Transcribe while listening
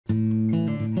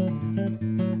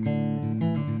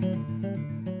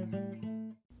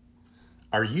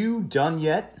Are you done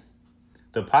yet?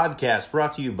 The podcast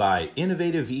brought to you by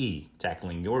Innovative E,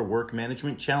 tackling your work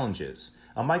management challenges,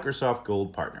 a Microsoft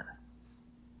Gold partner.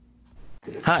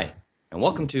 Hi, and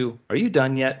welcome to Are You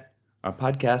Done Yet? Our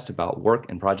podcast about work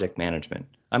and project management.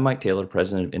 I'm Mike Taylor,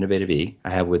 president of Innovative E. I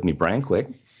have with me Brian Quick.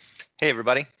 Hey,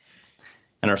 everybody.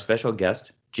 And our special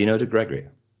guest, Gino Degregori.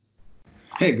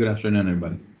 Hey, good afternoon,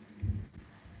 everybody.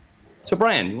 So,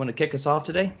 Brian, you want to kick us off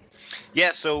today?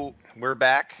 Yeah, so we're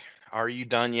back. Are you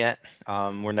done yet?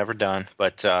 We're never done,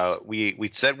 but we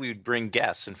said we would bring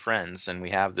guests and friends, and we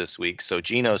have this week. So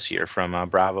Gino's here from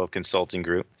Bravo Consulting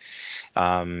Group,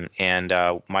 and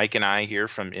Mike and I here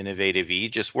from Innovative E,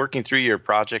 just working through your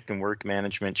project and work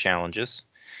management challenges.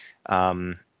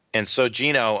 And so,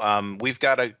 Gino, we've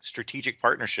got a strategic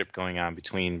partnership going on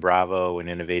between Bravo and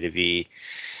Innovative E,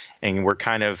 and we're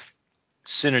kind of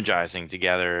synergizing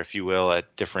together, if you will,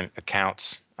 at different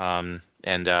accounts.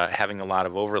 And having a lot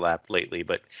of overlap lately,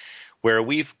 but where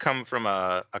we've come from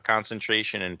a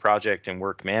concentration in project and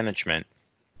work management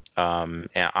on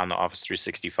the Office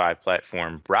 365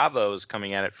 platform, Bravo is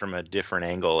coming at it from a different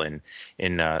angle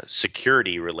in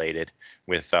security related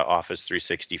with Office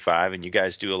 365, and you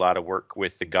guys do a lot of work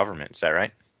with the government. Is that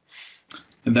right?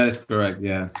 And that is correct.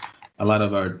 Yeah, a lot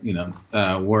of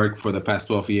our work for the past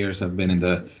 12 years have been in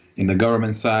the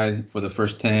government side for the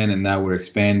first 10, and now we're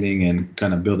expanding and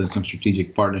kind of building some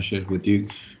strategic partnership with you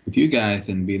guys,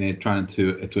 and trying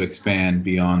to expand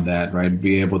beyond that, right?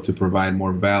 Be able to provide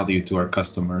more value to our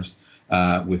customers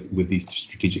with these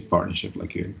strategic partnerships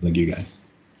like you guys.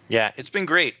 Yeah, it's been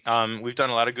great. We've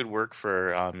done a lot of good work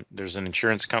for. There's an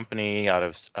insurance company out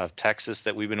of Texas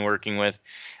that we've been working with,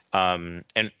 and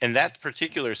that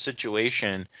particular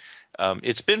situation.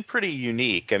 It's been pretty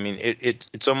unique. I mean,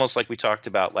 it's almost like we talked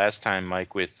about last time,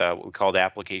 Mike, with what we called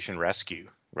application rescue,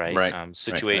 right? Right.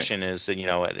 Situation is that,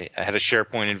 it had a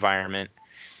SharePoint environment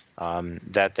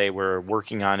that they were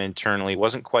working on internally,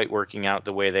 wasn't quite working out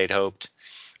the way they'd hoped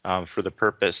for the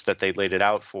purpose that they laid it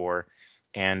out for.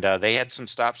 And they had some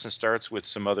stops and starts with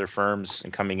some other firms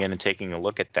and coming in and taking a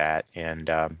look at that. And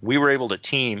we were able to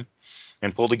team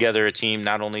and pull together a team,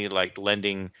 not only like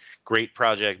lending great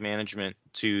project management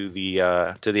to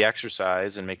the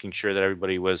exercise and making sure that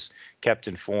everybody was kept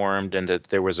informed and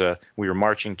that we were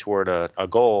marching toward a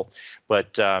goal,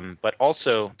 but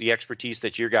also the expertise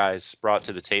that your guys brought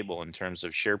to the table in terms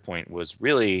of SharePoint was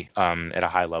really at a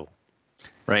high level.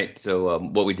 Right. So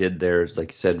what we did there is,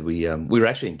 like you said, we were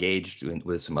actually engaged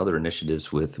with some other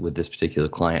initiatives with this particular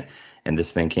client, and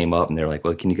this thing came up, and they're like,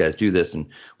 "Well, can you guys do this?" And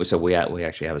we said we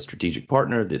actually have a strategic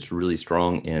partner that's really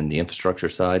strong in the infrastructure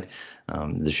side.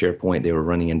 The SharePoint, they were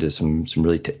running into some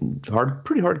really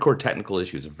pretty hardcore technical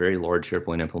issues, a very large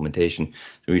SharePoint implementation.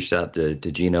 So we reached out to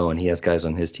Gino, and he has guys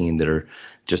on his team that are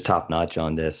just top notch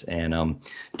on this. And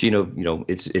Gino,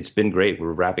 it's been great.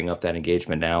 We're wrapping up that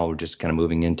engagement now. We're just kind of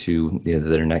moving into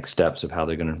their next steps of how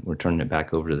they're going to return it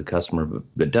back over to the customer.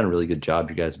 But done a really good job,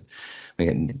 you guys. I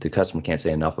mean, the customer can't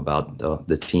say enough about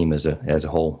the team as a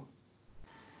whole.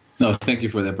 No, thank you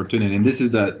for the opportunity. And this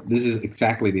is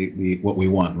exactly what we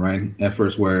want, right?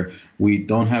 Efforts where we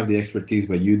don't have the expertise,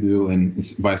 but you do, and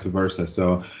it's vice versa.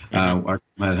 So our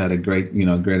team had a great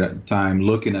time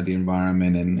looking at the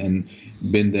environment and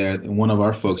been there. One of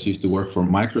our folks used to work for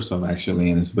Microsoft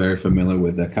actually, and is very familiar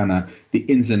with the kind of the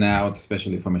ins and outs,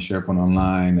 especially from a SharePoint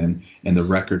Online and the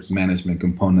records management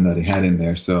component that it had in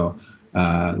there. So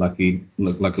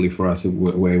luckily for us,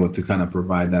 we're able to kind of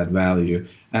provide that value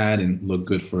add and look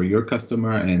good for your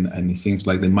customer, and it seems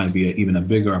like there might be even a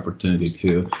bigger opportunity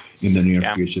to in the near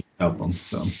future to help them.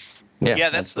 So yeah,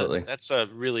 that's absolutely.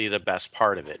 Really the best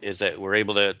part of it, is that we're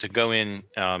able to go in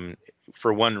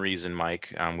for one reason,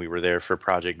 Mike. We were there for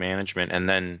project management, and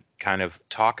then kind of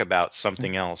talk about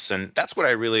something else. And that's what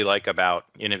I really like about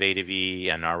Innovative E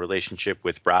and our relationship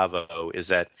with Bravo, is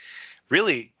that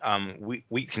really,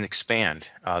 we can expand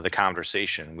the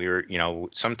conversation.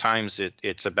 Sometimes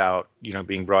it's about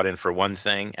being brought in for one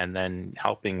thing and then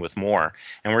helping with more,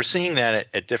 and we're seeing that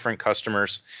at different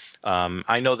customers.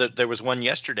 I know that there was one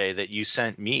yesterday that you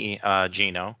sent me,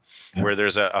 Gino, where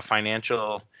there's a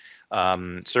financial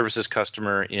services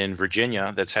customer in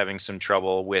Virginia that's having some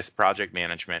trouble with project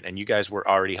management, and you guys were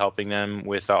already helping them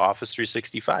with Office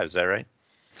 365. Is that right?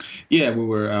 Yeah, we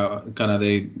were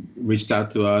they reached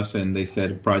out to us and they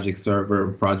said project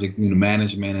server, project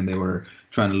management, and they were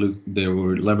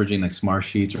leveraging like smart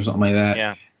sheets or something like that.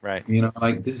 Yeah, right.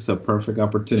 This is a perfect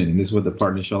opportunity. And this is what the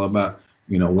partnership all about.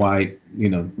 Why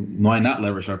not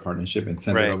leverage our partnership and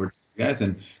send it over to you guys,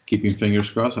 and keeping fingers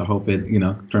crossed. I hope it,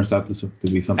 turns out to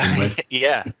be something great.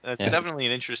 Yeah, that's definitely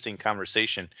an interesting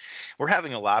conversation. We're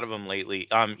having a lot of them lately.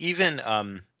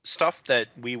 Even stuff that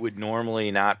we would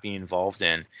normally not be involved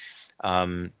in.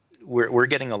 We're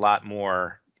getting a lot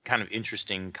more kind of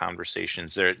interesting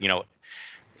conversations there.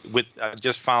 With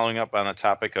just following up on the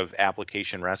topic of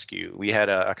application rescue, we had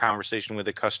a conversation with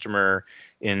a customer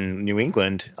in New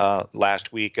England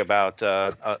last week about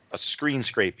a screen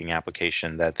scraping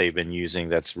application that they've been using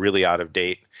that's really out of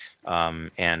date,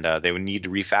 and they would need to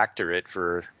refactor it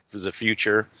for the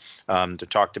future. They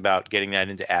talked about getting that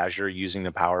into Azure, using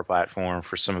the Power Platform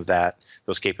for some of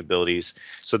those capabilities.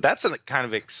 So that's a kind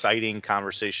of exciting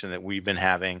conversation that we've been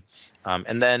having.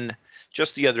 And then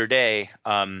just the other day,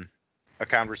 a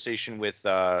conversation with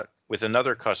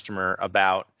another customer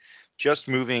about just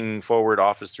moving forward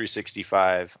Office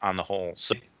 365 on the whole.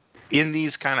 So in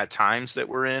these kind of times that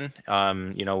we're in,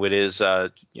 it is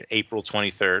April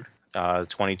 23rd,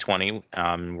 2020,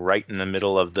 right in the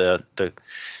middle of the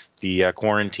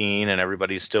quarantine, and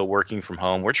everybody's still working from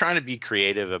home. We're trying to be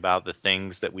creative about the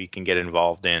things that we can get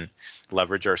involved in,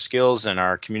 leverage our skills and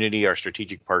our community, our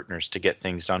strategic partners to get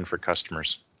things done for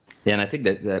customers. Yeah, and I think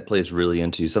that plays really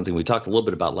into something we talked a little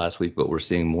bit about last week, but we're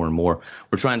seeing more and more.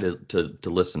 We're trying to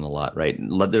listen a lot, right?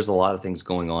 There's a lot of things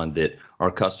going on that our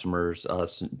customers,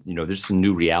 us, there's some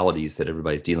new realities that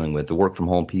everybody's dealing with. The work from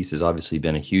home piece has obviously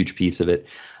been a huge piece of it.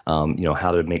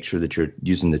 How to make sure that you're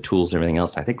using the tools and everything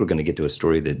else. I think we're going to get to a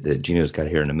story that Gino's got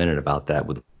here in a minute about that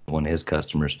with one of his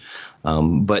customers.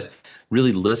 But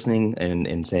really listening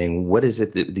and saying, what is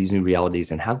it that these new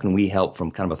realities, and how can we help from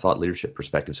kind of a thought leadership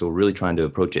perspective? So we're really trying to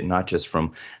approach it not just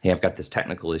from, hey, I've got this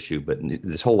technical issue, but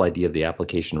this whole idea of the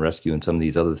application rescue and some of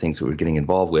these other things that we're getting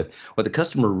involved with. What the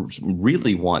customers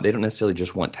really want, they don't necessarily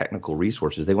just want technical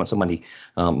resources. They want somebody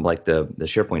like the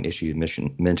SharePoint issue you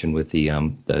mentioned with the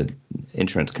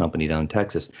insurance company down in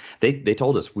Texas. They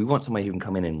told us, we want somebody who can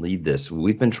come in and lead this.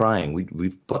 We've been trying.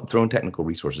 We've thrown technical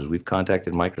resources. We've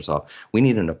contacted Microsoft. We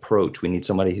need an approach. We need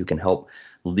somebody who can help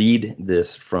lead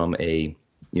this from a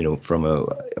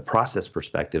process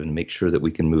perspective and make sure that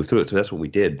we can move through it. So that's what we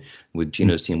did with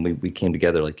Gino's team. We came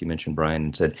together, like you mentioned, Brian,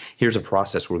 and said, here's a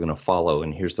process we're going to follow,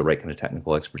 and here's the right kind of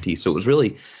technical expertise. So it was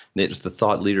really just the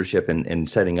thought leadership and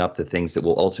setting up the things that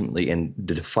will ultimately, and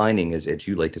defining, as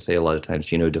you like to say a lot of times,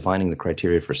 Gino, defining the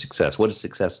criteria for success. What does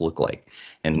success look like?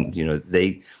 And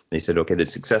they said, okay, the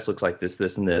success looks like this,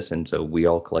 this, and this. And so we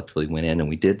all collectively went in and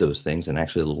we did those things, and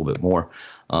actually a little bit more.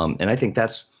 And I think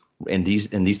that's, in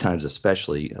these times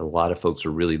especially, a lot of folks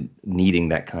are really needing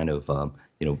that kind of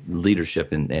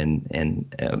leadership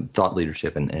and thought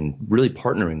leadership and really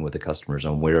partnering with the customers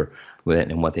on where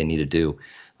and what they need to do.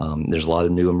 There's a lot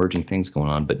of new emerging things going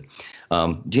on. But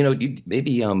Gino,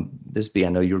 maybe I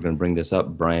know you were going to bring this up,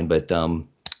 Brian, but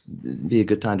it'd be a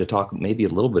good time to talk maybe a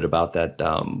little bit about that.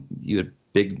 You had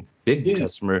big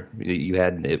customer you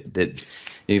had that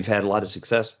you've had a lot of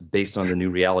success based on the new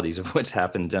realities of what's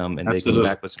happened, and Absolutely. They came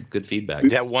back with some good feedback.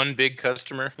 That one big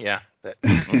customer,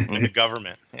 the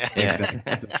government. Yeah.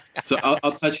 Exactly. So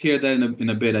I'll touch here then in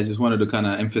a bit. I just wanted to kind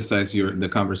of emphasize the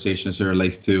conversation as it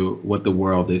relates to what the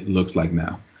world looks like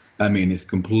now. I mean, it's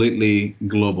completely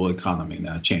global economy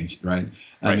now changed, right?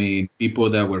 I mean, people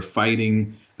that were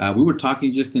fighting. We were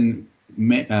talking just in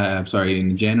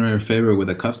January or February with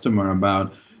a customer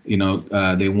about,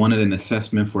 they wanted an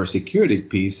assessment for a security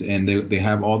piece, and they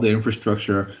have all the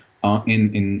infrastructure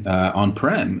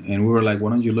on-prem, and we were like, why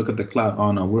don't you look at the cloud?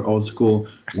 Oh no, we're old school.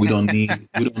 We don't need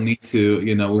to.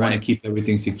 We want to keep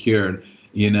everything secured.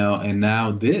 And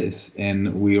now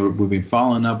and we've been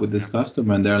following up with this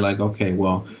customer, and they're like, okay,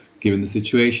 well, given the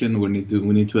situation, we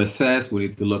need to assess. We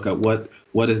need to look at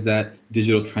what is that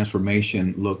digital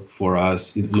transformation look for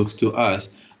us. It looks to us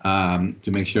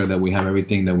to make sure that we have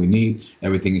everything that we need.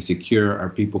 Everything is secure. Our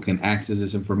people can access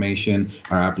this information.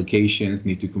 Our applications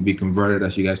need to be converted,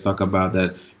 as you guys talk about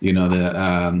that.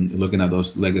 Looking at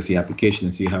those legacy applications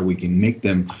and see how we can make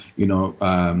them,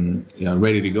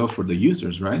 ready to go for the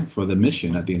users, right? For the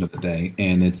mission at the end of the day.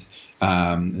 And it's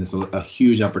a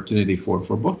huge opportunity for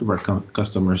both of our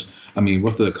customers. I mean,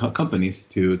 both of the companies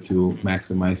to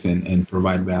maximize and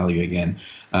provide value again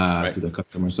to the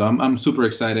customer. So I'm super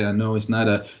excited. I know it's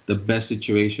not the best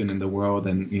situation in the world,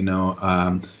 and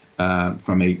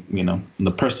from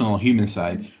the personal human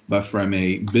side, but from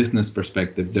a business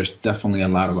perspective, there's definitely a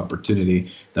lot of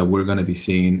opportunity that we're going to be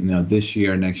seeing this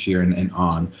year, next year, and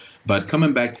on. But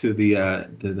coming back to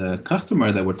the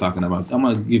customer that we're talking about, I'm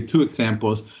going to give two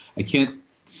examples. I can't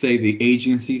say the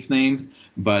agency's name,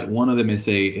 but one of them is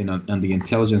on the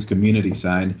intelligence community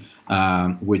side,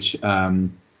 which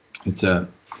it's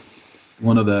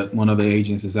one of the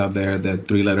agencies out there, the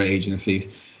 3-letter agencies,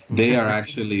 they are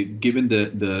actually, given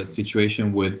the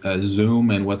situation with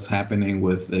Zoom and what's happening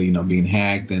with being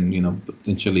hacked and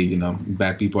potentially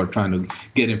bad people are trying to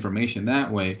get information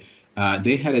that way.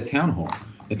 They had a town hall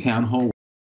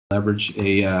leverage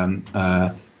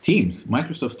Teams,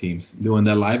 Microsoft Teams, doing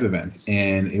their live events,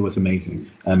 and it was amazing.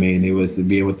 I mean, it was to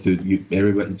be able to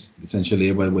everybody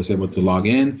was able to log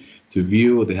in, to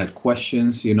view. They had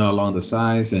questions, along the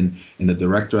sides, and the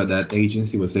director at that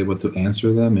agency was able to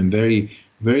answer them. And it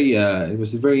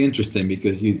was very interesting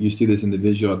because you see this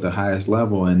individual at the highest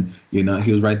level, and he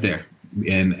was right there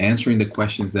and answering the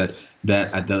questions that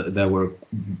were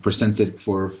presented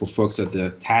for folks at the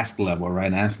task level,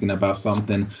 right? Asking about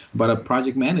something about a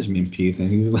project management piece,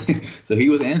 and he was so he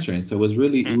was answering. So it was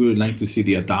really, we would like to see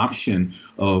the adoption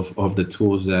of the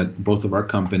tools that both of our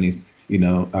companies,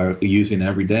 are using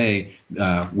every day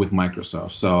with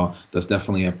Microsoft. So that's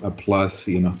definitely a plus,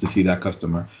 to see that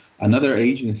customer. Another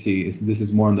agency this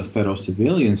is more on the federal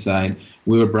civilian side.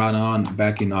 We were brought on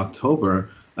back in October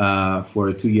for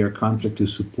a 2-year contract to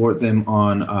support them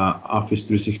on Office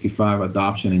 365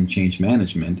 adoption and change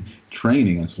management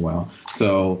training as well.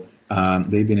 So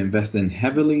they've been investing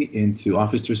heavily into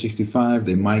Office 365.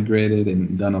 They migrated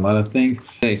and done a lot of things.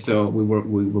 Okay, so we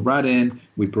were brought in.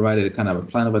 We provided a kind of a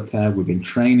plan of attack. We've been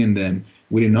training them.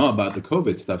 We didn't know about the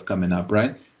COVID stuff coming up,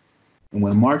 right? And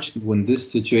when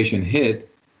this situation hit,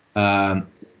 the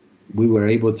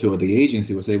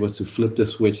agency was able to flip the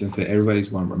switch and say everybody's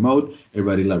going remote,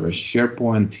 everybody leverage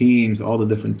SharePoint, Teams, all the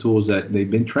different tools that they've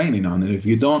been training on. And if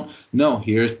you don't know,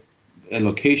 here's a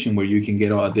location where you can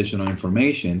get all additional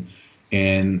information.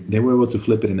 And they were able to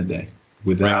flip it in a day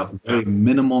without very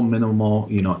minimal,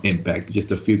 impact.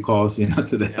 Just a few calls, to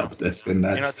the help desk, and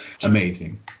that's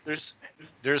amazing.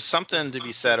 There's something to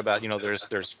be said about,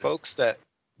 there's folks that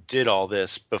did all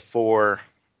this before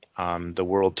the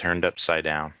world turned upside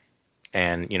down.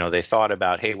 And, they thought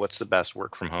about, hey, what's the best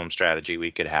work from home strategy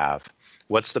we could have?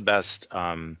 What's the best,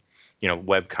 web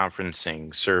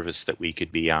conferencing service that we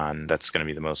could be on that's going to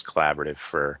be the most collaborative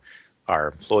for our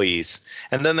employees?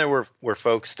 And then there were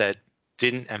folks that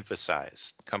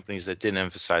companies that didn't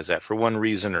emphasize that for one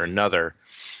reason or another,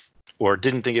 or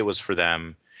didn't think it was for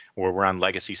them, or were on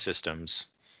legacy systems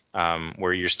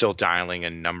where you're still dialing a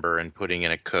number and putting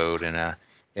in a code and a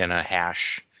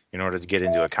hash in order to get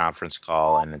into a conference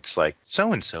call, and it's like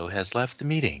so-and-so has left the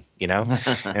meeting, and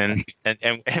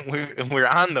we're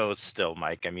on those still,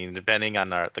 Mike. I mean, depending on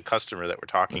the customer that we're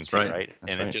talking to, right?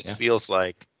 And it just feels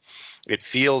like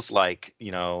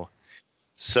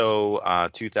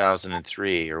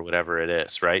 2003 or whatever it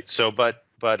is, right? So, but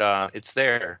it's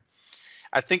there.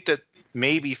 I think that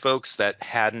maybe folks that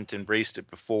hadn't embraced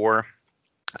it before,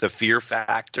 the fear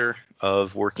factor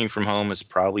of working from home is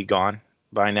probably gone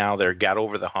by now. They got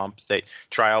over the hump. They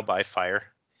trial by fire.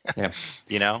 Yeah.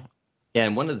 Yeah,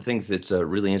 and one of the things that's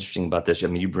really interesting about this, I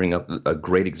mean, you bring up a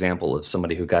great example of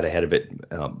somebody who got ahead of it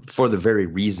for the very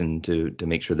reason to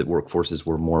make sure that workforces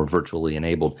were more virtually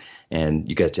enabled. And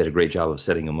you guys did a great job of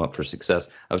setting them up for success.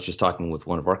 I was just talking with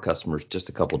one of our customers just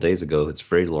a couple of days ago. It's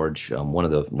very large, one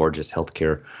of the largest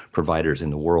healthcare providers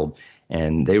in the world.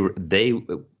 And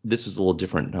this is a little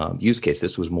different use case.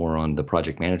 This was more on the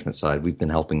project management side. We've been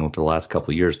helping them for the last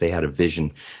couple of years. They had a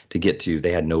vision to get to,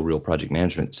 they had no real project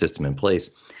management system in place.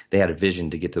 They had a vision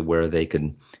to get to where they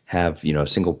could have, a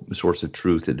single source of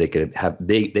truth that they could have,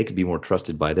 they could be more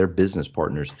trusted by their business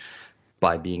partners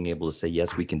by being able to say,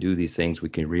 yes, we can do these things, we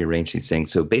can rearrange these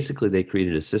things. So basically they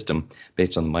created a system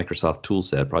based on the Microsoft tool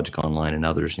set, Project Online and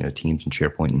others, Teams and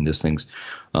SharePoint and those things,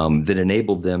 that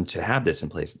enabled them to have this in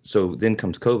place. So then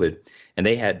comes COVID, and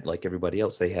they had, like everybody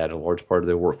else, they had a large part of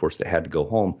their workforce that had to go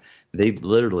home. They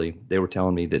were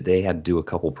telling me that they had to do a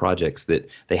couple projects that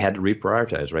they had to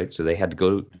reprioritize, right? So they had to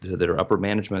go to their upper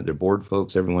management, their board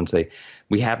folks, everyone say,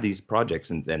 we have these projects,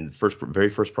 and very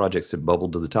first projects that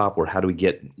bubbled to the top were how do we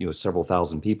get several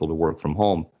thousand people to work from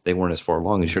home? They weren't as far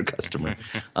along as your customer.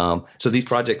 So these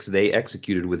projects they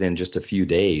executed within just a few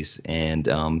days, and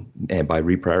by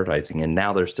reprioritizing. And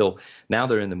now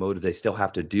they're in the mode of they still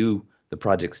have to do the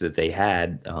projects that they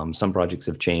had. Some projects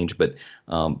have changed, but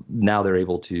now they're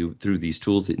able to, through these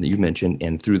tools that you mentioned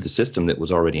and through the system that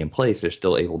was already in place, they're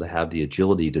still able to have the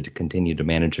agility to continue to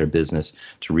manage their business,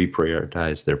 to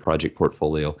reprioritize their project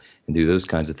portfolio, and do those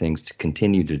kinds of things to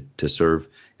continue to serve,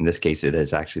 in this case, it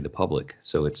is actually the public.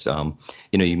 So it's,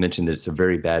 you mentioned that it's a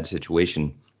very bad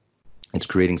situation. It's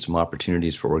creating some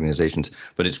opportunities for organizations,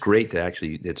 but it's great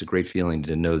it's a great feeling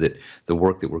to know that the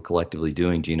work that we're collectively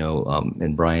doing, Gino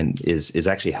and Brian, is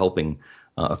actually helping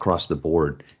across the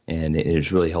board, and it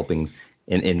is really helping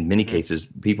in many cases,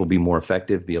 people be more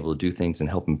effective, be able to do things and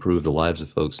help improve the lives of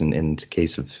folks, and in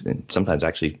case of sometimes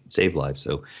actually save lives.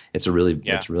 So it's a really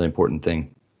important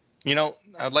thing.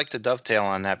 I'd like to dovetail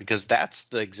on that because that's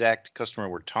the exact customer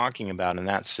we're talking about in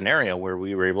that scenario where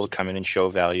we were able to come in and show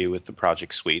value with the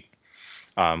project suite.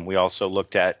 We also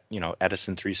looked at,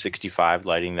 Edison 365,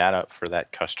 lighting that up for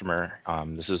that customer.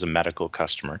 This is a medical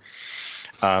customer.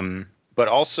 But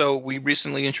also, we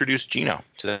recently introduced Gino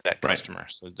to that customer.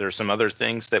 Right. So there's some other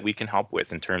things that we can help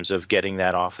with in terms of getting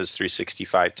that Office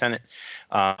 365 tenant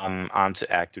onto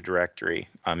Active Directory,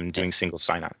 doing single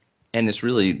sign-on. And it's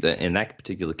really, in that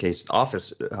particular case,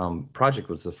 Office project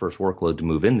was the first workload to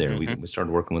move in there. We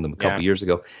started working with them a couple years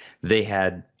ago. They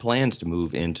had plans to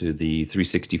move into the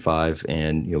 365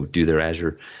 and do their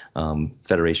Azure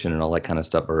Federation and all that kind of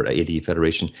stuff, or AD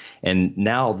Federation. And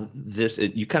now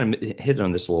you kind of hit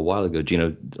on this a little while ago,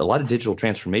 Gino. A lot of digital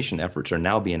transformation efforts are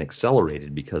now being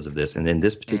accelerated because of this. And in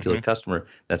this particular customer,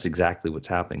 that's exactly what's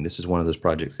happening. This is one of those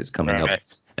projects that's coming up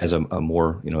as a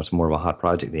more, it's more of a hot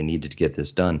project. They needed to get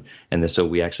this done. And so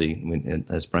we actually,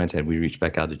 as Brian said, we reached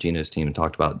back out to Gino's team and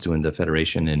talked about doing the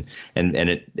federation,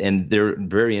 and they're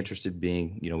very interested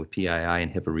being, with PII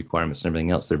and HIPAA requirements and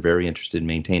everything else, they're very interested in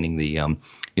maintaining the,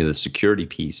 the security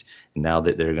piece. And now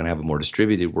that they're going to have a more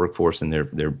distributed workforce and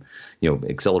they're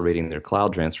accelerating their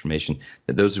cloud transformation,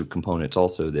 that those are components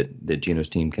also that Gino's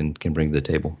team can bring to the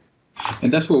table.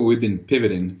 And that's where we've been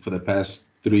pivoting for the past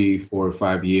 3, 4,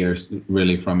 5 years,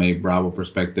 really, from a Bravo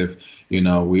perspective. We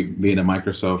being a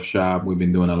Microsoft shop, we've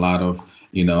been doing a lot of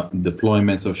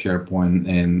deployments of SharePoint,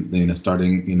 and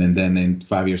starting, and then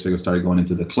 5 years ago started going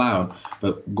into the cloud.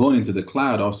 But going into the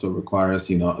cloud also requires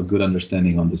a good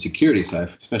understanding on the security side,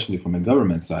 especially from a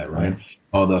government side, right?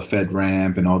 All the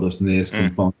FedRAMP and all those NIST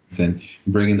components, and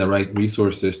bringing the right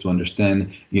resources to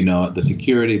understand the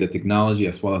security, the technology,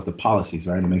 as well as the policies,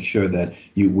 right, to make sure that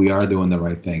we are doing the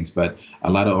right things. But a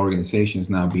lot of organizations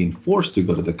now being forced to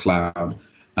go to the cloud,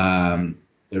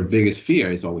 their biggest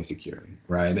fear is always security,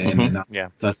 right? And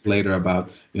I'll touch later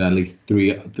about at least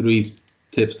three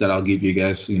tips that I'll give you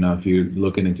guys. If you're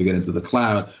looking to get into the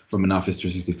cloud from an Office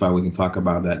 365, we can talk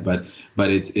about that. But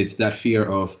it's that fear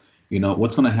of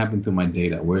what's going to happen to my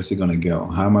data? Where is it going to go?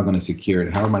 How am I going to secure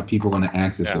it? How are my people going to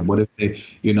access it? What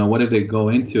if they go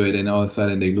into it and all of a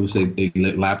sudden they lose a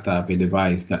laptop, a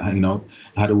device?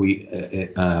 How do we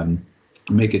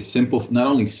make it simple, not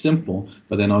only simple,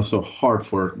 but then also hard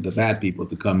for the bad people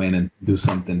to come in and do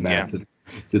something bad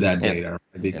to that data,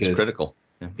 right? Because it's critical.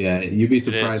 You'd be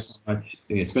surprised how much,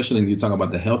 especially when you talk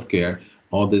about the healthcare,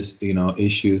 all this,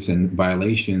 issues and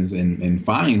violations and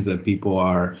fines that people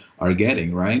are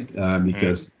getting, right?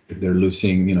 Because they're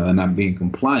losing, they're not being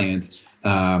compliant.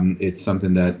 It's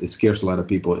something that it scares a lot of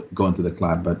people going to the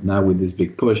cloud. But now with this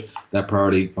big push, that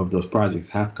priority of those projects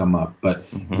have come up, but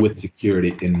with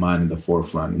security in mind in the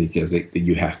forefront, because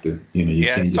you have to, you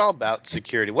can't. It's all about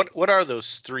security. What are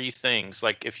those 3 things?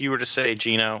 Like if you were to say,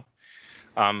 Gino,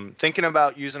 thinking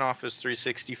about using Office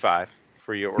 365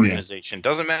 for your organization,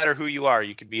 doesn't matter who you are.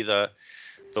 You could be the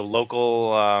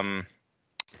local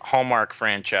Hallmark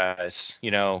franchise,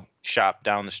 shop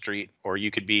down the street, or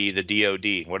you could be the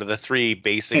DoD. What are the 3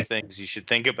 basic things you should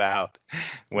think about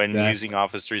when using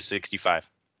Office 365?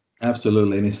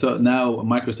 Absolutely. And so now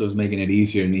Microsoft is making it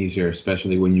easier and easier,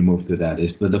 especially when you move to that.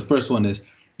 The first one is,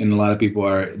 and a lot of people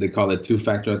they call it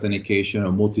 2-factor authentication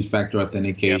or multi-factor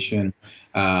authentication,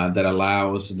 that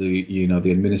allows the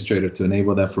administrator to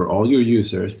enable that for all your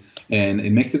users. And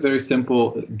it makes it very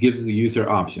simple. It gives the user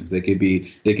options. They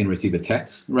can receive a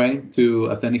text, right, to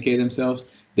authenticate themselves.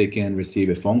 They can receive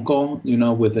a phone call,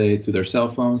 to their cell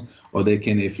phone, or they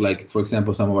can, if, like, for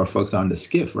example, some of our folks are on the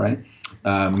SCIF, right,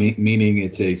 meaning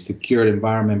it's a secured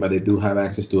environment, but they do have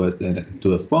access to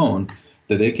a phone,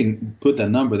 that they can put that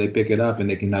number, they pick it up, and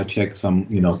they can now check some,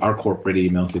 our corporate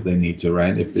emails if they need to,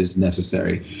 right, if it's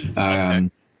necessary.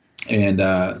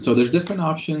 So there's different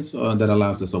options that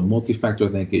allows us. So multi-factor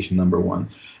authentication, number one.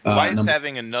 Why is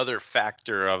having another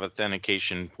factor of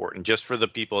authentication important? Just for the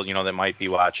people that might be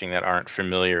watching that aren't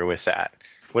familiar with that.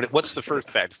 What's the first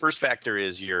factor? First factor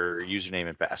is your username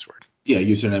and password. Yeah,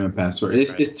 username and password.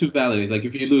 It's 2 validated. Like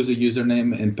if you lose a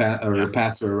username and a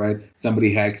password, right?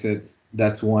 Somebody hacks it.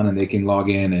 That's one, and they can log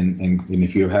in, and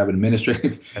if you have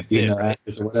administrative,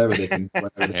 access or whatever, they can.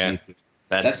 Whatever they need to.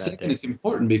 That second is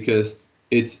important because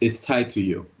it's tied to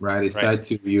you, right? It's tied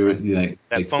to your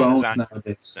that phone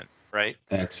nowadays, right?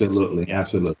 Absolutely,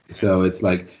 absolutely. So it's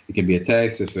like it can be a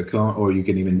text, it's a code, or you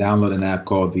can even download an app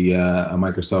called the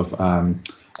Microsoft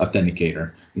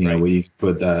Authenticator. Where you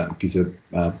put a piece of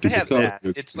code.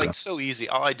 It's like so easy.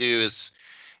 All I do is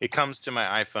it comes to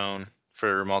my iPhone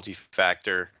for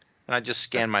multi-factor. and I just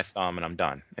scan my thumb and I'm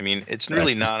done. I mean, it's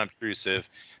really non-obtrusive.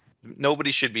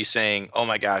 Nobody should be saying, "Oh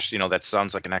my gosh, that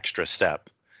sounds like an extra step."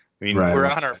 I mean, we're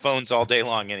on our phones all day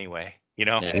long anyway.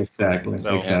 Yeah. Exactly.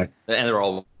 And they're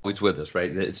always with us,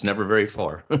 right? It's never very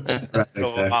far.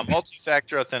 So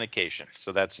multi-factor authentication.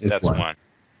 So that's one.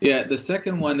 Yeah, the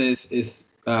second one is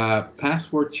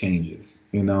password changes.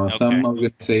 Some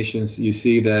organizations, you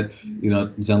see that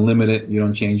it's unlimited. You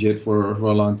don't change it for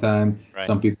a long time. Right.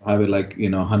 Some people have it like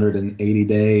 180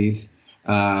 days.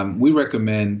 We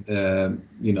recommend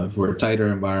for a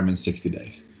tighter environment 60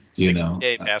 days.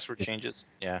 60-day password changes.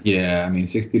 Yeah. Yeah, I mean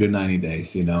 60 to 90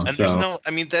 days. And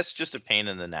there's that's just a pain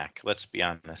in the neck. Let's be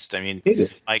honest. I mean, it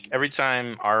is. Like every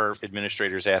time our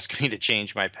administrators ask me to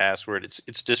change my password,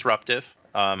 it's disruptive.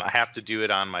 I have to do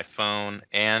it on my phone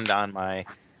and on my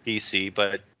PC,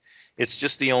 but it's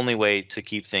just the only way to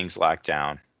keep things locked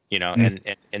down.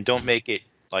 And don't make it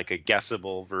like a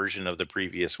guessable version of the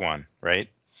previous one, right?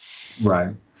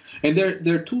 Right. And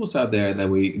there are tools out there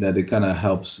that it kind of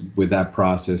helps with that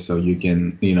process, so you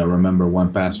can remember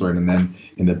one password and then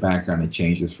in the background it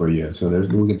changes for you. So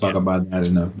we can talk about that. I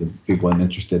don't know if the people are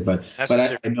interested, but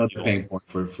I know the pain point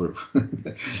for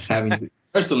having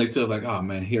personally too, like, oh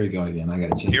man, here we go again. I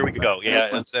got to change. Here we go.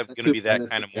 Yeah, it's going to be that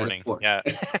kind of morning. Yeah.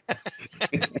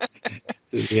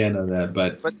 Yeah, I know that,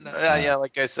 but yeah,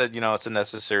 like I said, it's a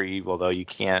necessary evil, though. You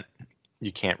can't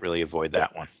really avoid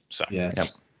that one. So yeah. Yep.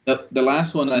 The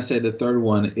last one, I say the third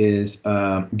one is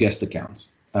guest accounts.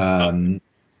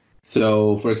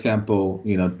 So, for example,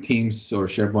 Teams or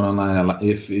SharePoint Online,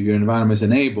 if your environment is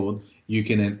enabled, you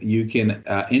can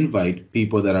invite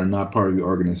people that are not part of your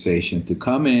organization to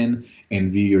come in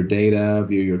and view your data,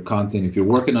 view your content. If you're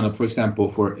working on for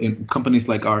example, in companies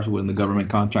like ours, we're in the government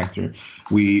contractor,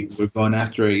 we're going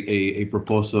after a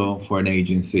proposal for an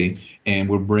agency, and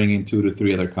we're bringing 2 to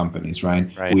 3 other companies, right?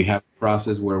 We have a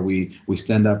process where we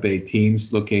stand up a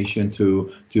Teams location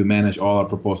to manage all our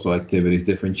proposal activities,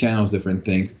 different channels, different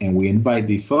things, and we invite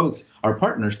these folks, our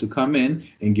partners, to come in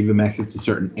and give them access to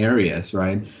certain areas,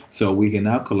 right? So we can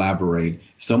now collaborate.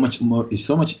 It's so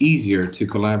much easier to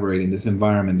collaborate in this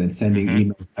environment than sending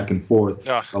emails back and forth.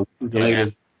 The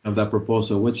latest of that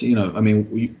proposal, which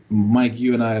Mike,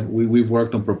 you and I, we've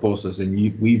worked on proposals, and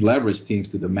we leverage Teams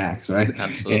to the max, right?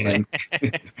 Absolutely.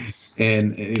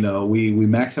 And we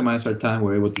maximize our time.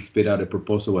 We're able to spit out a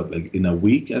proposal in a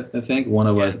week, I think, one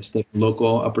of our state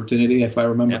local opportunity, if I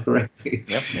remember correctly.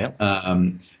 Yep.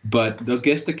 But the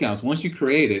guest accounts, once you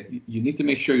create it, you need to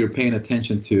make sure you're paying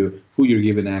attention to who you're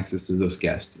giving access to those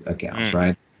guest accounts,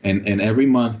 right? And every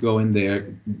month go in there,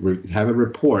 have a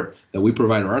report that we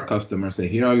provide to our customers. Say,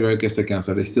 here are your guest accounts.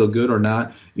 Are they still good or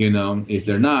not? If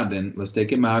they're not, then let's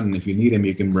take them out. And if you need them,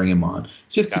 you can bring them on.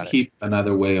 Just to keep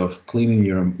another way of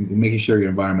making sure your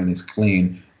environment is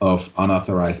clean of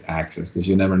unauthorized access, because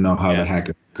you never know how the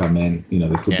hacker come in.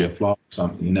 There could be a flaw or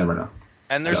something. You never know.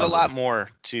 And there's a lot more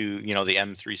to the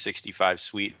M365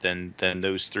 suite than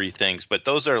those 3 things. But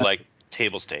those are like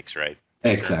table stakes, right?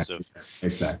 Exactly.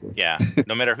 Yeah,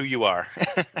 no matter who you are.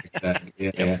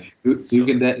 Exactly. Yeah. You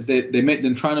can.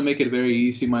 They're trying to make it very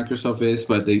easy. Microsoft is,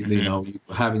 but they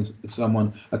having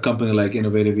a company like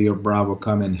Innovative E or Bravo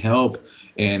come and help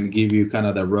and give you kind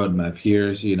of the roadmap.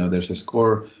 Here's there's a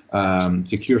score,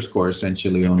 secure score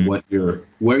essentially on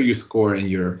where you score in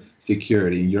your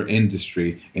security, your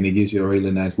industry, and it gives you a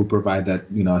really nice. We provide that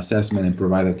assessment and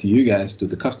provide that to you guys, to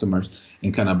the customers,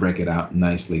 and kind of break it out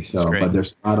nicely. So, but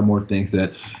there's a lot of more things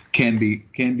that can be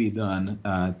done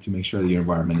to make sure that your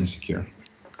environment is secure.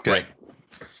 Great.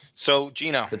 So,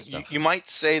 Gino, you might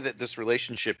say that this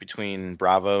relationship between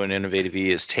Bravo and Innovative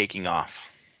E is taking off.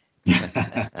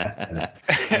 That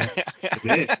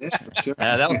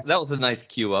was a nice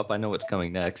cue up. I know what's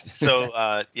coming next.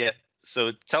 So,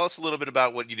 So tell us a little bit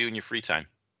about what you do in your free time.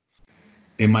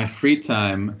 In my free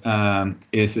time,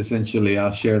 is essentially,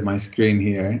 I'll share my screen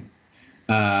here.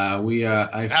 Look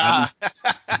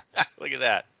at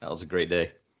that. That was a great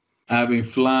day. I've been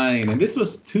flying, and this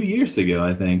was 2 years ago,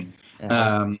 I think.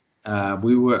 I've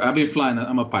been flying.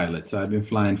 I'm a pilot, so I've been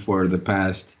flying for the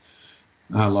past,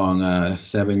 how long?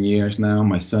 7 years now.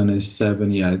 My son is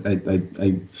 7. Yeah,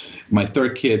 my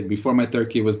third kid. Before my third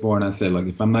kid was born, I said, look,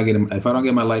 if I don't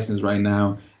get my license right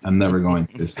now, I'm never going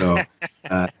to. So,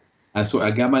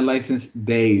 I got my license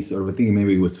days, or I think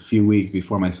maybe it was a few weeks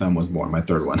before my son was born, my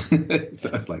third one. So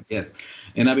I was like, yes.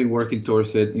 And I've been working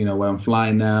towards it. What I'm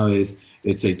flying now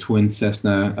it's a twin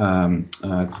Cessna.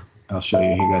 I'll show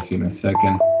you guys in a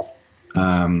second.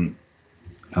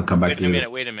 I'll come back to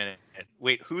it. Wait a minute.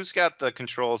 Wait, who's got the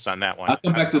controls on that one? I'll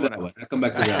come back to that one.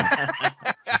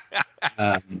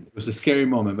 was a scary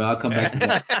moment, but I'll come back to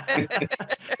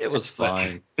that. It was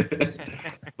fine.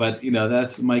 But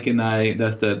that's Mike and I.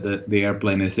 That's the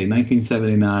airplane. It's a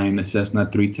 1979 Cessna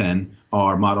 310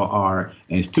 R Model R,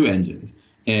 and it's 2 engines.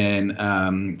 And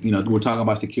we're talking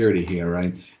about security here,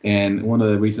 right? And one of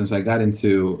the reasons I got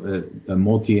into a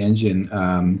multi-engine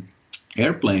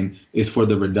airplane is for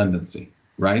the redundancy,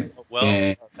 right? Well,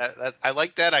 and, I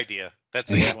like that idea.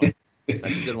 That's a good one.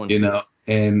 That's a good one.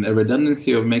 And a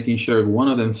redundancy of making sure if one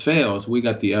of them fails, we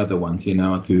got the other ones,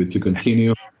 to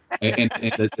continue. and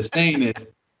the saying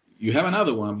is, you have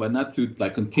another one, but not to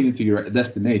continue to your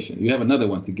destination. You have another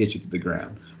one to get you to the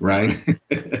ground, right?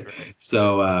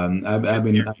 So I've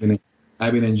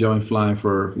been enjoying flying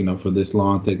for this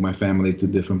long, take my family to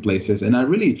different places, and I've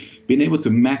really been able to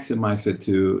maximize it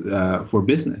for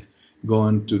business.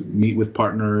 Going to meet with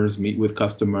partners, meet with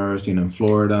customers, in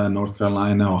Florida, North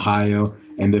Carolina, Ohio,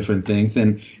 and different things,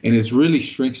 and it's really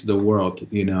shrinks the world, to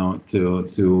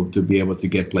be able to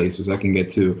get places. I can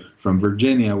get from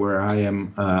Virginia, where I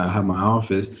am, have my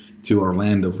office, to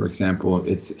Orlando, for example.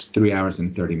 It's 3 hours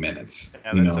and 30 minutes.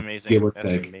 Yeah, that's amazing.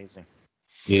 That's amazing.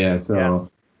 Yeah. So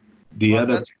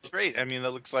that's great. I mean,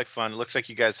 that looks like fun. It looks like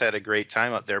you guys had a great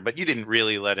time up there, but you didn't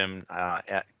really let him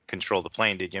control the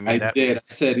plane, did you? I did. I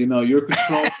said, you're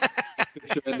controlling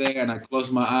picture right there, and I closed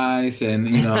my eyes, and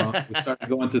we started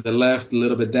going to the left, a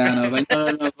little bit down. I was like,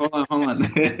 no, hold on.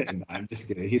 No, I'm just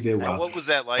kidding. He did well. What was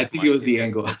that like? I think it was the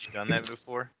angle. Have you done that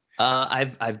before?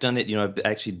 I've done it. I've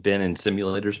actually been in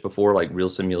simulators before, like real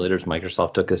simulators.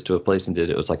 Microsoft took us to a place and did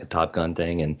it. It was like a Top Gun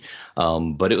thing, and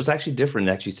but it was actually different.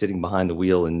 Actually sitting behind the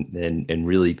wheel and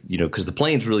really, because the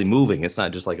plane's really moving. It's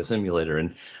not just like a simulator.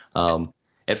 And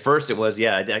at first it was, it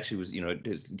actually was,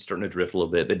 starting to drift a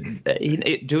little bit. But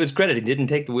to his credit, he didn't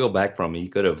take the wheel back from me. He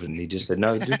could have, and he just said,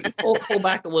 no, just pull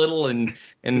back a little and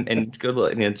go.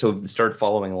 And so started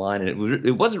following a line, and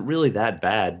it wasn't really that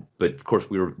bad. But of course,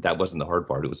 that wasn't the hard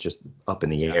part. It was just up in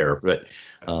the air. But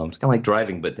it's kind of like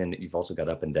driving, but then you've also got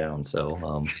up and down.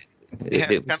 So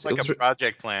it's kind of like a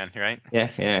project plan, right? Yeah,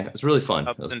 it was really fun.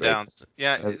 Ups and downs.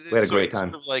 Yeah, we had a great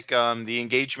time. Sort of like the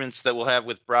engagements that we'll have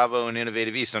with Bravo and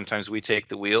Innovative E. Sometimes we take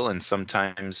the wheel, and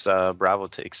sometimes Bravo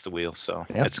takes the wheel. So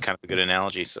it's kind of a good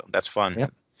analogy. So that's fun. Yeah,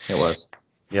 it was.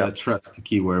 Yeah, trust, the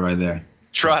key word right there.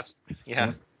 Trust.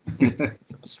 Yeah.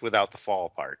 Just without the fall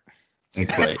part.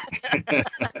 Right.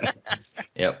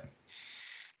 Yep.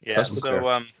 Yeah.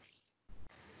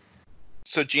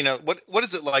 So Gino, what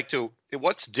is it like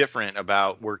what's different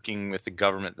about working with the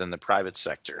government than the private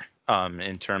sector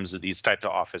in terms of these types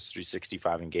of Office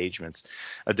 365 engagements,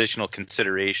 additional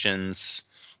considerations,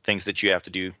 things that you have to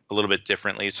do a little bit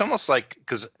differently? It's almost like,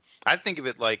 because I think of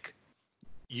it like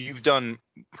you've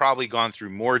probably gone through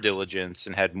more diligence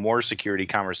and had more security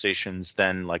conversations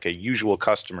than like a usual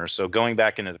customer. So going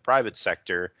back into the private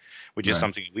sector, which is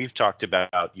something we've talked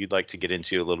about, you'd like to get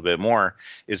into a little bit more,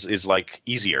 is like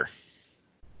easier.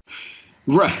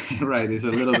 Right. It's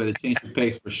a little bit of change of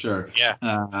pace for sure. Yeah.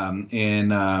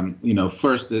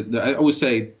 First, I would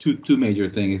say two major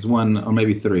things. One, or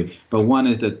maybe three, but one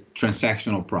is the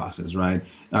transactional process, right?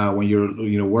 When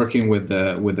you're working with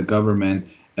the government,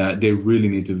 they really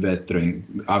need to vet things.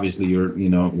 Obviously,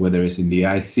 whether it's in the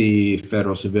IC,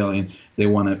 federal, civilian, they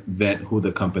want to vet who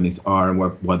the companies are and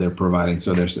what they're providing.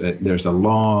 So there's a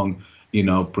long,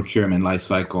 procurement life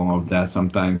cycle of that.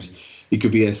 Sometimes it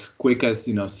could be as quick as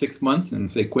 6 months,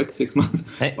 and say quick 6 months,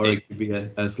 or it could be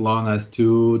as long as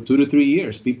 2 to 3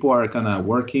 years. People are kind of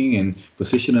working and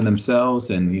positioning themselves,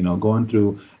 and going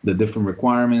through the different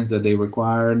requirements that they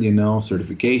required,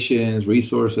 certifications,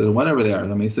 resources, whatever they are. I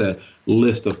mean, it's a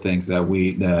list of things that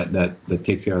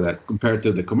takes care of that. Compared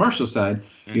to the commercial side,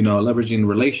 leveraging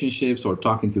relationships or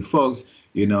talking to folks.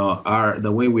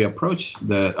 The way we approach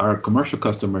our commercial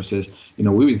customers is,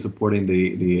 we've been supporting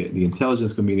the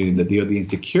intelligence community, the DoD, and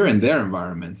securing their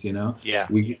environments. Yeah.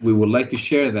 We would like to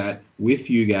share that with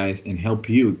you guys and help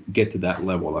you get to that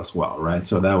level as well, right?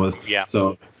 So that was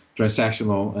so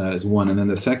transactional is one, and then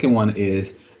the second one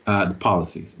is the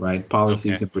policies, right?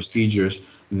 Policies and procedures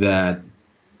that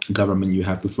government you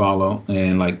have to follow,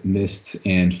 and like NIST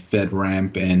and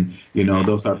FedRAMP, and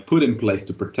those are put in place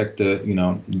to protect their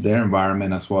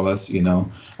environment, as well as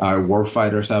our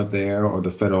warfighters out there, or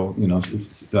the federal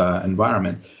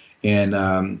environment. And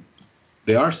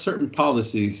there are certain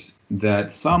policies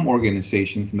that some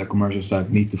organizations in the commercial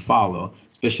side need to follow,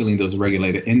 especially in those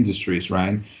regulated industries,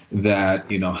 right? That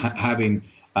having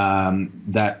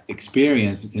that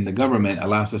experience in the government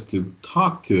allows us to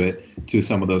talk to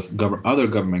some of those other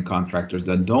government contractors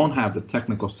that don't have the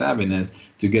technical savviness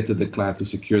to get to the cloud to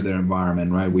secure their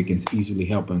environment, right? We can easily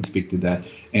help them speak to that.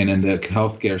 And in the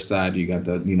healthcare side, you got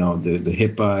the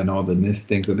HIPAA and all the NIST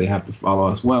things that they have to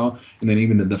follow as well. And then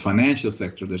even in the financial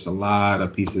sector, there's a lot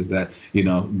of pieces that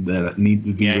that need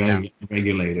to be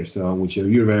regulated. So, which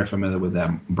you're very familiar with that,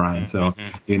 Brian. So,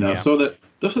 so that.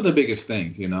 Those are the biggest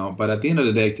things, But at the end of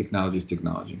the day, technology is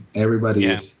technology. Everybody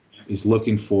is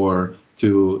looking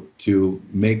to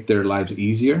make their lives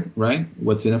easier, right?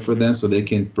 What's in it for them, so they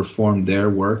can perform their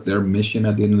work, their mission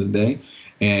at the end of the day,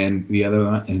 and the other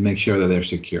one is make sure that they're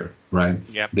secure, right?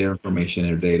 Yep. Their information,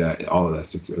 their data, all of that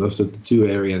secure. Those are the two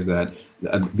areas that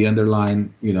the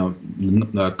underlying,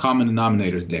 the common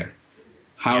denominator is there.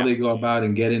 How they go about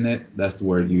and getting it, that's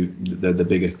where the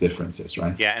biggest difference is,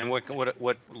 right? Yeah, and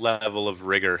what level of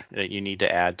rigor that you need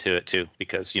to add to it too,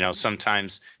 because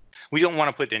sometimes we don't want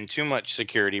to put in too much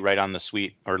security right on the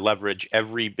suite or leverage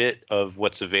every bit of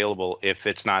what's available if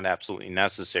it's not absolutely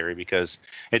necessary, because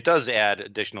it does add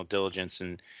additional diligence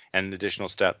and additional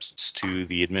steps to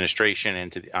the administration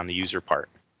and on the user part.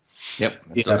 Yep,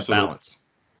 it's a balance.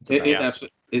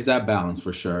 Is that balance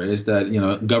for sure? Is that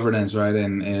governance, right,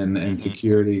 and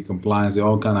security, compliance, they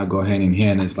all kind of go hand in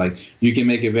hand. It's like you can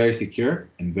make it very secure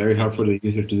and very hard for the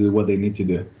user to do what they need to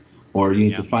do, or you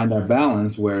need to find that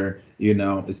balance where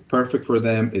it's perfect for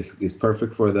them, it's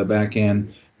perfect for the back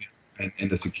end,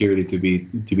 and the security to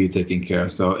be taken care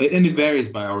of. So it varies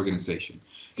by organization.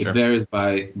 It varies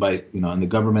by in the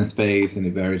government space, and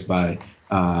it varies by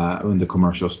in the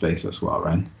commercial space as well,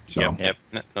 right? So yep.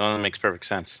 No, that makes perfect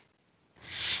sense.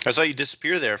 I saw you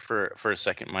disappear there for a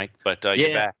second, Mike, but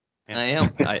you're back. Yeah. I am.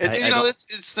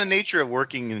 It's the nature of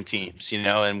working in teams,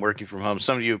 and working from home.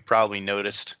 Some of you have probably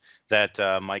noticed that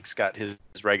Mike's got his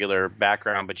regular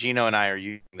background, but Gino and I are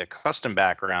using the custom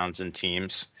backgrounds in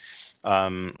Teams.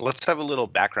 Let's have a little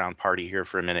background party here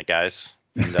for a minute, guys,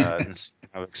 and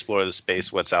explore the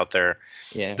space, what's out there.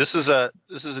 Yeah. This is a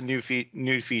new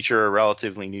feature, a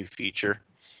relatively new feature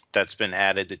that's been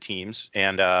added to Teams,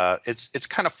 and it's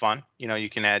kind of fun. You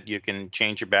can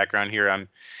change your background here. I'm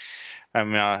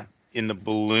in the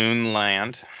balloon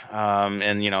land, and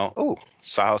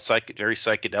very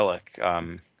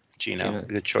psychedelic. Gino,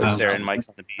 good choice there. And Mike's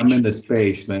on the beach. I'm in the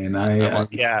space, man.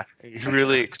 You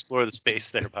really explore the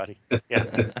space there, buddy.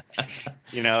 Yeah.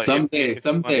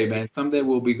 Someday, man. Someday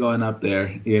we'll be going up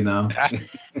there. There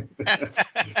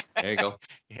you go.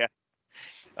 Yeah.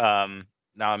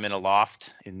 Now I'm in a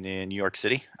loft in New York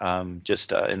City,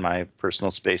 just in my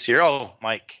personal space here. Oh,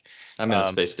 Mike. I'm in a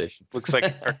space station. Looks like a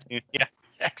cartoon. Yeah,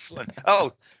 excellent.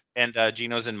 Oh, and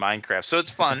Gino's in Minecraft. So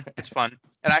it's fun. It's fun.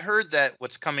 And I heard that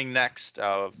what's coming next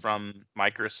from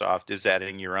Microsoft is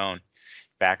adding your own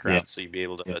background. So you'll be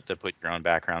able to put your own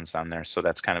backgrounds on there. So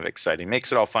that's kind of exciting.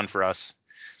 Makes it all fun for us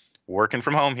working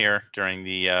from home here during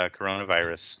the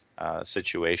coronavirus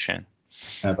situation.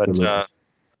 Absolutely. But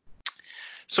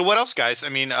so what else, guys? I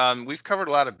mean, we've covered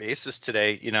a lot of bases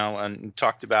today, and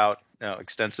talked about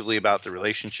extensively about the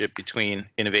relationship between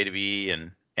Innovative E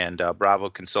and Bravo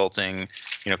Consulting,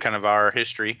 kind of our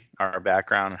history, our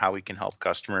background, and how we can help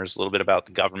customers, a little bit about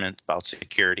the government, about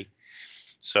security.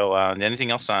 So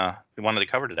anything else we wanted to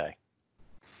cover today?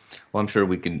 Well, I'm sure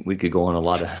we could go on a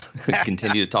lot of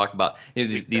continue to talk about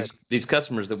these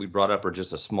customers that we brought up are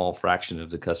just a small fraction of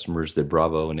the customers that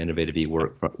Bravo and Innovative E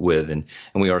work with, and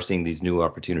we are seeing these new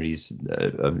opportunities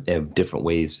of different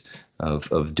ways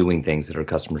of doing things that our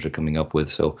customers are coming up with.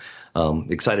 So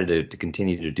excited to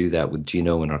continue to do that with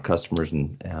Gino and our customers,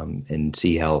 and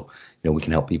see how we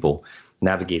can help people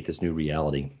navigate this new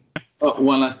reality. Oh,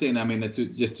 one last thing. I mean,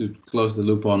 just to close the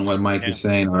loop on what Mike is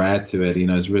saying or add to it,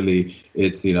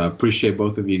 it's appreciate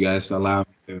both of you guys allowing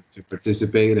me to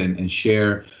participate and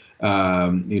share,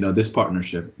 this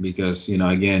partnership, because,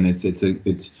 again,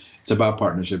 it's about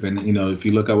partnership. And, if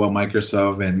you look at what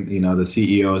Microsoft and, the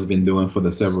CEO has been doing for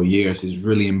the several years, is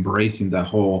really embracing that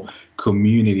whole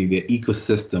community, the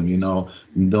ecosystem,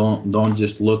 don't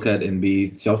just look at it and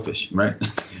be selfish, right?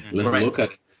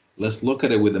 Let's look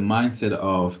at it with the mindset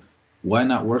of, why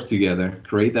not work together,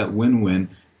 create that win-win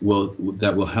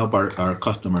that will help our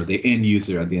customer, the end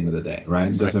user at the end of the day, right?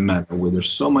 It doesn't matter where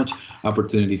there's so much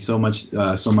opportunity, so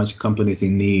much companies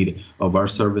in need of our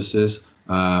services.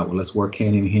 Let's work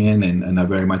hand in hand, and I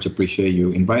very much appreciate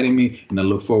you inviting me, and I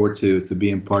look forward to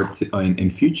being part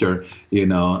in future,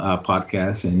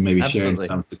 podcasts, and maybe sharing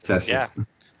some successes. Yeah,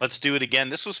 let's do it again.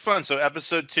 This was fun. So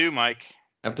episode 2, Mike.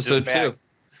 Episode 2.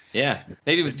 Yeah,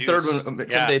 maybe the third one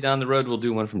someday down the road we'll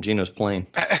do one from Gino's plane.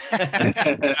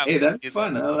 Hey, that's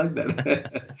fun. I like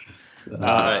that.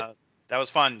 right. That was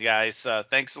fun, guys.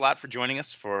 Thanks a lot for joining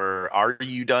us for Are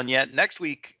You Done Yet? Next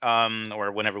week,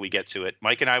 or whenever we get to it,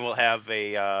 Mike and I will have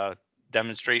a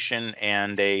demonstration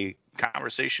and a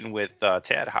conversation with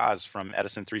Tad Haas from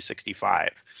Edison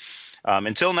 365.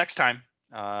 Until next time,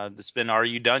 this has been Are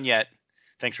You Done Yet?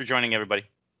 Thanks for joining, everybody.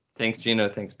 Thanks, Gino.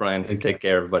 Thanks, Brian. Take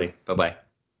care, everybody. Bye-bye.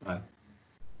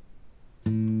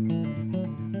 Bye.